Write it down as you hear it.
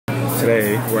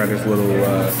today we're at this little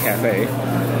cafe,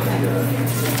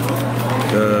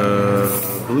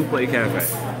 the Blue Plate Cafe.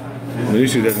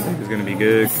 Manisha doesn't think it's gonna be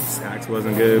good. Snacks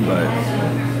wasn't good, but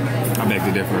I beg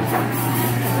to differ.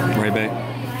 Right, babe?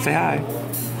 Say hi.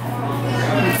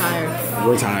 I'm tired.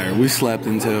 We're tired. We slept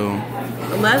until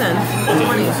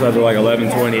 11:20. We slept at like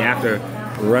 11:20 after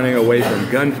running away from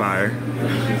gunfire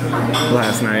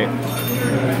last night.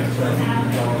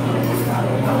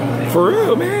 For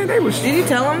real, man. They was. Did you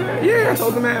tell them? Yeah, I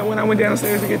told them that when I went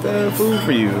downstairs to get the food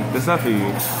for you, the stuff for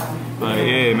you. But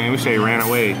yeah, man, we straight ran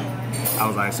away. I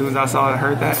was like, as soon as I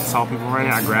heard that, saw people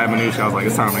running, I grabbed Manisha. I was like,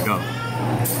 it's time to go.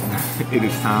 It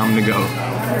is time to go.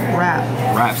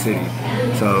 Rap City.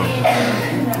 So,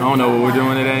 I don't know what we're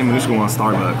doing today. Manisha going to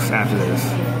Starbucks after this.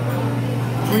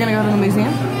 We're gonna go to the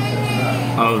museum?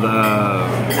 Oh, the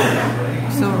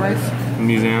Civil Rights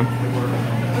Museum.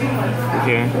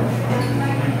 Okay.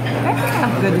 That'd be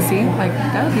kind of good to see. Like,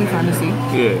 that would be fun to see.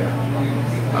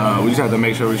 Yeah. We just have to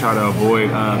make sure we try to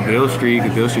avoid Bill Street,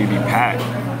 because Bill Street be packed.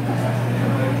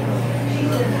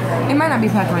 It might not be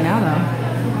packed right now, though.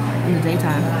 In the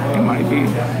daytime. It might be.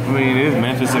 I mean, it is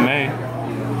Memphis in May.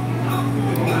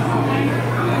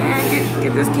 Man,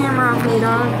 get this camera off me,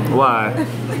 dog. Why?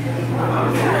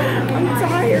 I'm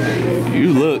tired.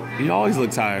 You always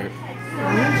look tired.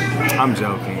 I'm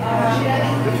joking.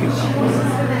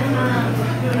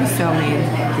 You're so mean.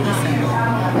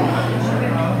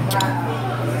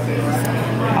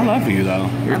 I love you though.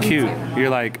 You're cute. You're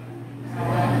like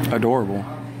adorable.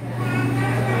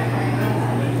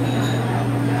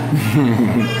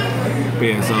 But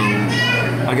yeah, so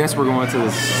I guess we're going to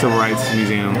the Civil Rights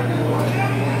Museum.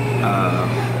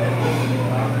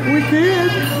 We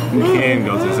can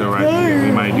go to the Civil Rights Museum.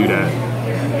 We might do that.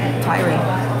 Tiring.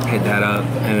 Hit that up,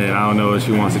 and then I don't know what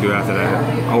she wants to do after that.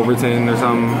 Overton or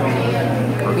something.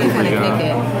 Or We're gonna kick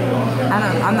it.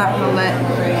 I'm not gonna let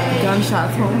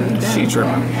gunshots hold me down. She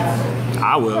tripping.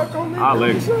 I will. I'll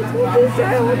let you.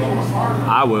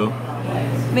 I will.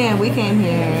 Man, we came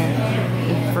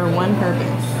here for one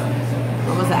purpose.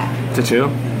 What was that? To chill?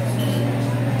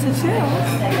 To chill.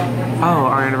 Oh,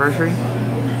 our anniversary?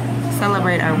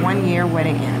 Celebrate our 1-year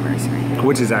wedding anniversary.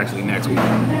 Which is actually next week.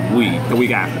 The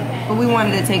week after. But we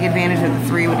wanted to take advantage of the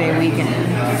 3-day weekend,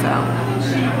 so.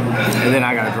 And then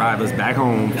I gotta drive us back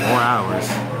home 4 hours.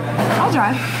 I'll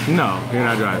drive. No, you're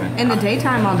not driving. In the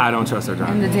daytime, I'll drive. I don't trust her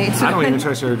driving. In the daytime. I don't even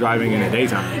trust her driving in the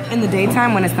daytime. In the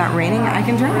daytime, when it's not raining, I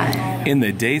can drive. In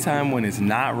the daytime when it's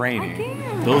not raining. I can.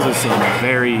 Those are some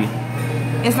very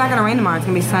It's not gonna rain tomorrow. It's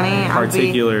gonna be sunny.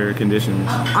 particular conditions.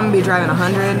 I'm gonna be driving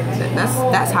 100.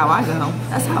 That's how I go.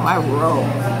 That's how I roll.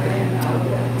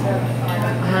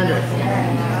 100.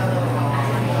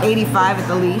 85 at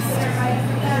the least.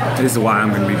 This is why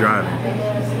I'm gonna be driving.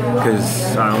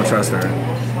 Because I don't trust her.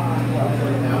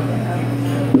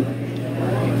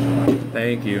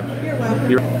 Thank you.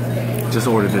 Just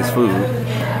ordered this food.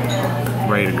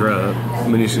 Ready to grub.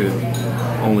 Manisha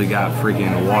only got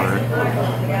freaking water.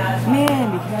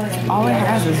 Man, because all it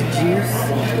has is juice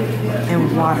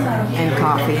and water and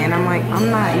coffee. And I'm like, I'm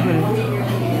not even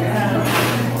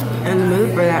in the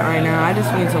mood for that right now. I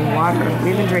just need some water.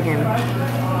 We've been drinking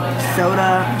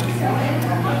soda.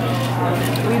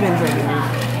 We've been drinking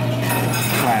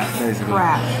Crap, basically.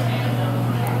 crap.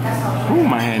 Ooh,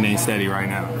 my hand ain't steady right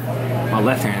now. My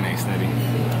left hand ain't steady.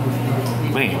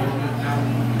 Man.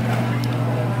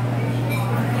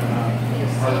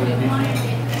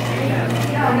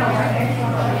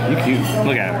 You cute.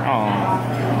 Look at her.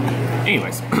 Oh.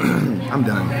 Anyways, I'm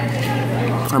done.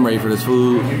 I'm ready for this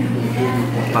food.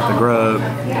 About the grub.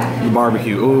 The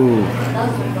barbecue. Ooh,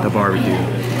 the barbecue.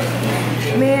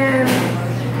 Man,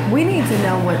 we need to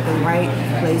know what the right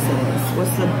place is.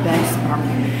 What's the best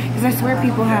barbecue? Because I swear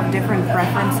people have different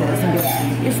preferences and be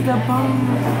like, it's the bomb,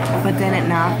 but then it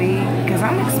not be. Because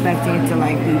I'm expecting it to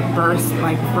like be bursting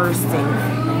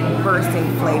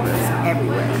flavors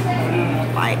everywhere.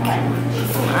 Like,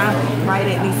 when I bite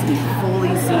it, needs to be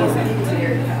fully seasoned.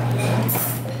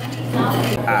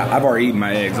 I've already eaten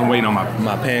my eggs. I'm waiting on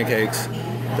my pancakes.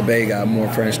 The bae got more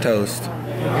French toast.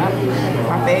 Yep,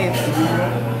 my fave.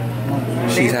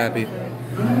 She's happy.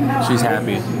 She's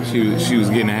happy. She was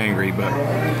getting hangry, but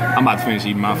I'm about to finish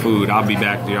eating my food. I'll be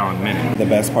back to y'all in a minute. The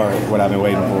best part, what I've been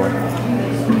waiting for.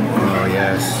 Oh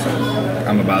yes,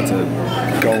 I'm about to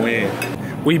go in.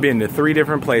 We've been to 3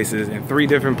 different places, and 3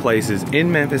 different places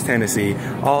in Memphis, Tennessee,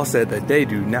 all said that they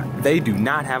do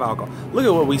not have alcohol. Look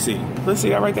at what we see. Let's see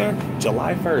that right there.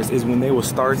 July 1st is when they will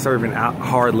start serving out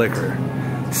hard liquor.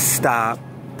 Stop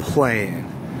playing.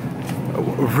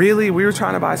 Really, we were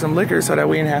trying to buy some liquor so that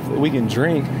we can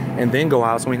drink and then go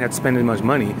out, so we didn't have to spend as much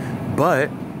money. But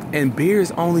And beer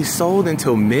is only sold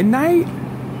until midnight?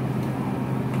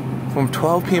 From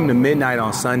 12 p.m. to midnight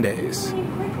on Sundays.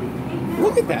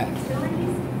 Look at that.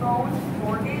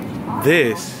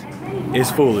 This is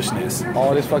foolishness.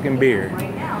 All this fucking beer.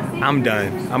 I'm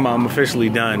done. I'm officially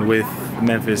done with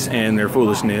Memphis and their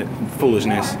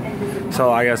foolishness.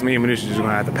 So I guess me and Manisha just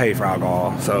gonna have to pay for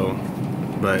alcohol. So,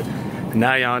 but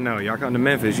now y'all know. Y'all come to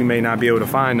Memphis, you may not be able to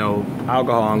find no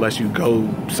alcohol unless you go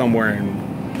somewhere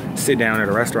and sit down at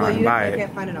a restaurant and buy it. You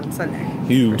can't find it on Sunday.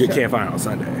 You can't find it on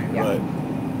Sunday. Yeah. But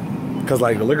because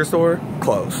like the liquor store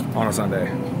closed on a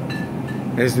Sunday.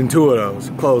 There's been 2 of those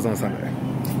closed on Sunday.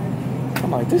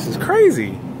 I'm like, this is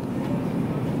crazy.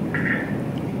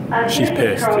 She's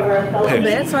pissed. She's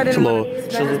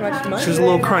a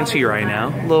little crunchy right now.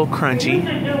 A little crunchy.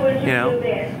 You know.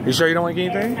 You sure you don't want to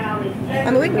get anything? I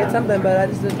mean, we can get something, but I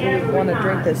just didn't really want to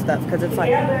drink this stuff because it's like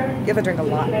you have to drink a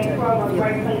lot to feel it. So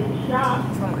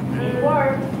I'm like,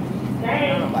 I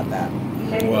don't know about that.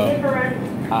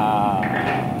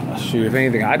 Well, shoot, if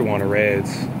anything, I'd want a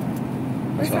Reds.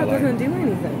 This stuff doesn't do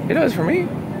anything. It does for me.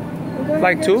 Well,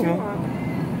 like 2 of them.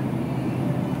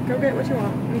 Go get what you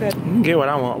want. I'm good. You can get what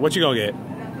I want. What you gonna get?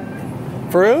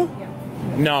 For real? Yeah.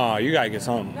 No, you gotta get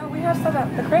something. No, we have stuff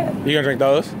at the crib. You gonna drink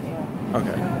those? Yeah.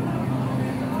 Okay.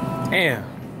 Damn.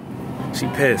 She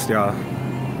pissed, y'all.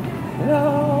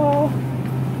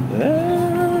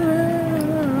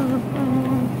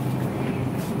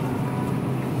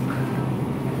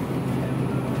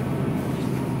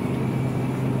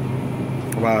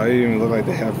 Wow, it didn't even look like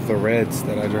they have the Reds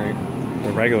that I drink.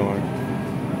 The regular one.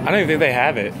 I don't even think they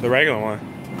have it. The regular one.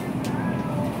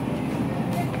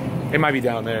 It might be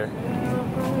down there.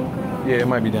 Yeah, it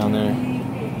might be down there.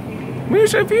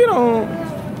 If you don't...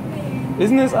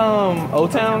 Isn't this,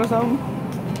 O-Town or something?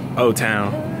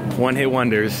 O-Town. One hit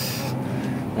wonders.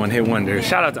 One hit wonders.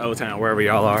 Shout out to O-Town, wherever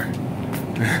y'all are.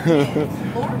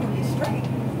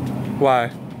 Why?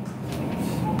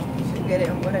 She'll get it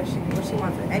what she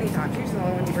wants at any time. She's the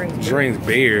only one who drinks beer. Drinks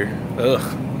beer.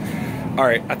 Ugh.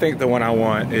 Alright, I think the one I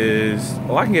want is...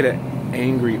 Oh, I can get an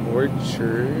Angry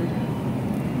Orchard.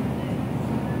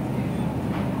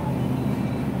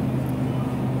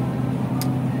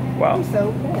 Wow. I'm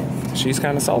so pissed. She's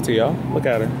kind of salty, y'all. Look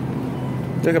at her.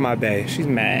 Look at my bae. She's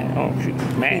mad. Oh, she's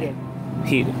mad.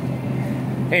 Heated.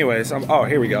 Anyways, oh,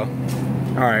 here we go.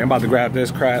 Alright, I'm about to grab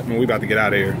this crap and we about to get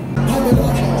out of here.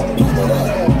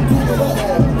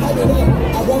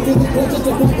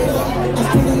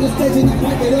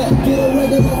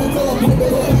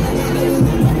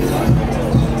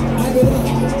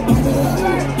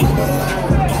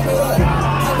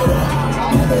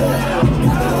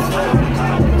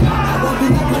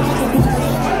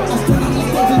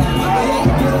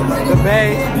 The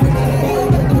Bay.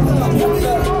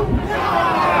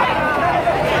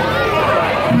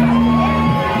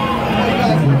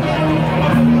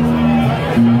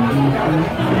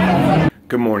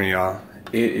 Good morning, y'all.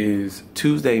 It is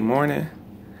Tuesday morning,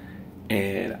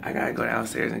 and I gotta go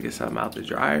downstairs and get something out the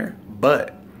dryer.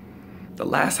 But the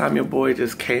last time your boy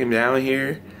just came down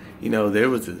here, you know, there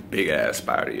was this big ass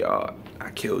spider, y'all.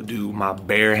 I killed dude with my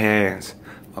bare hands.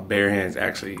 My bare hands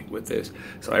actually with this.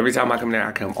 So every time I come down,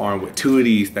 I come armed with 2 of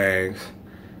these things,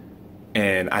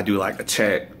 and I do like a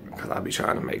check because I be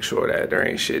trying to make sure that there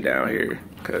ain't shit down here.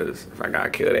 Because if I gotta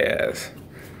kill their ass,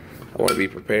 I want to be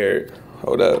prepared.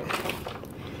 Hold up.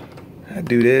 I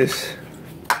do this,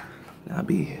 I'll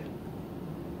be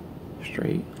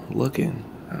straight looking.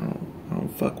 I don't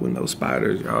fuck with no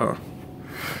spiders, y'all.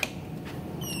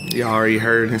 Y'all already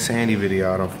heard in the Sandy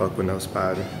video, I don't fuck with no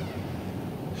spiders.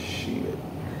 Shit.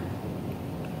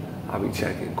 I'll be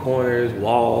checking corners,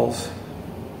 walls.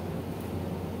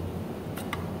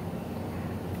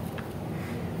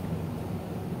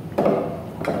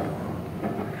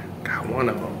 Got one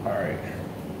of them, all right.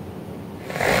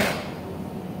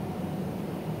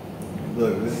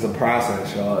 Look, this is a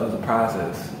process, y'all. It's a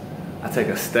process. I take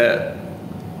a step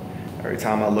every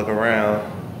time I look around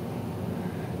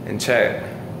and check.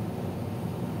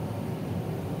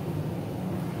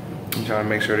 I'm trying to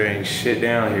make sure there ain't shit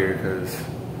down here because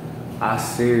I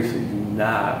seriously do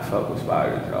not fuck with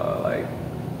spiders, y'all. Like,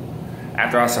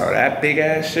 after I saw that big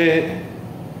ass shit,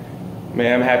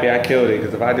 man, I'm happy I killed it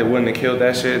because if I wouldn't have killed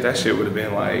that shit would have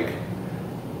been like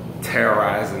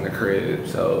terrorizing the crib.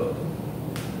 So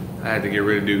I had to get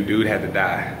rid of dude. Dude had to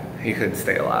die. He couldn't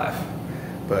stay alive.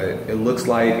 But it looks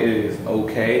like it is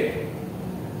okay.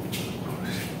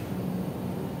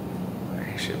 There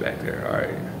ain't shit back there, all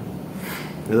right.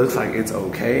 It looks like it's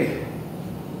okay.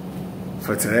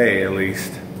 For today, at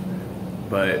least.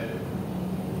 But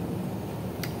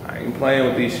I ain't playing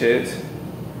with these shits.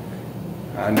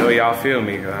 I I know y'all feel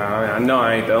me. I know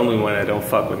I ain't the only one that don't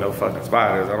fuck with no fucking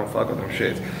spiders. I don't fuck with them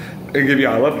shits. And give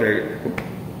y'all an update.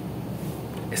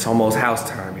 It's almost house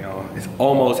time, y'all. It's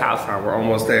almost house time. We're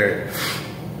almost there.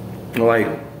 Like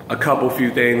a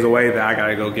few things away that I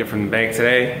gotta go get from the bank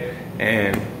today,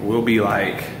 and we'll be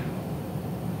like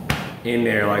in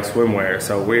there like swimwear.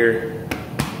 So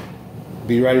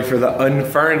be ready for the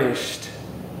unfurnished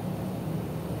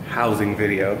housing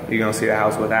video. You're gonna see the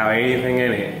house without anything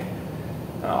in it.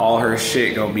 All her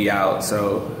shit gonna be out.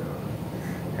 So,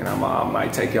 and I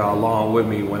might take y'all along with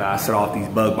me when I set off these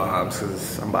bug bombs,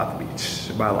 cause I'm about to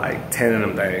be about like 10 of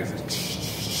them things.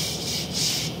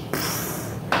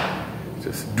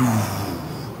 Just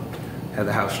have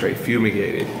the house straight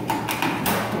fumigated.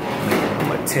 I'm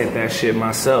gonna tint that shit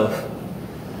myself.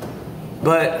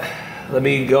 But let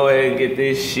me go ahead and get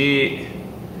this shit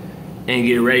and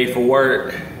get ready for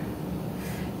work.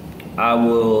 I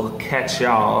will catch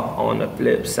y'all on the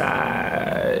flip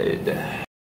side.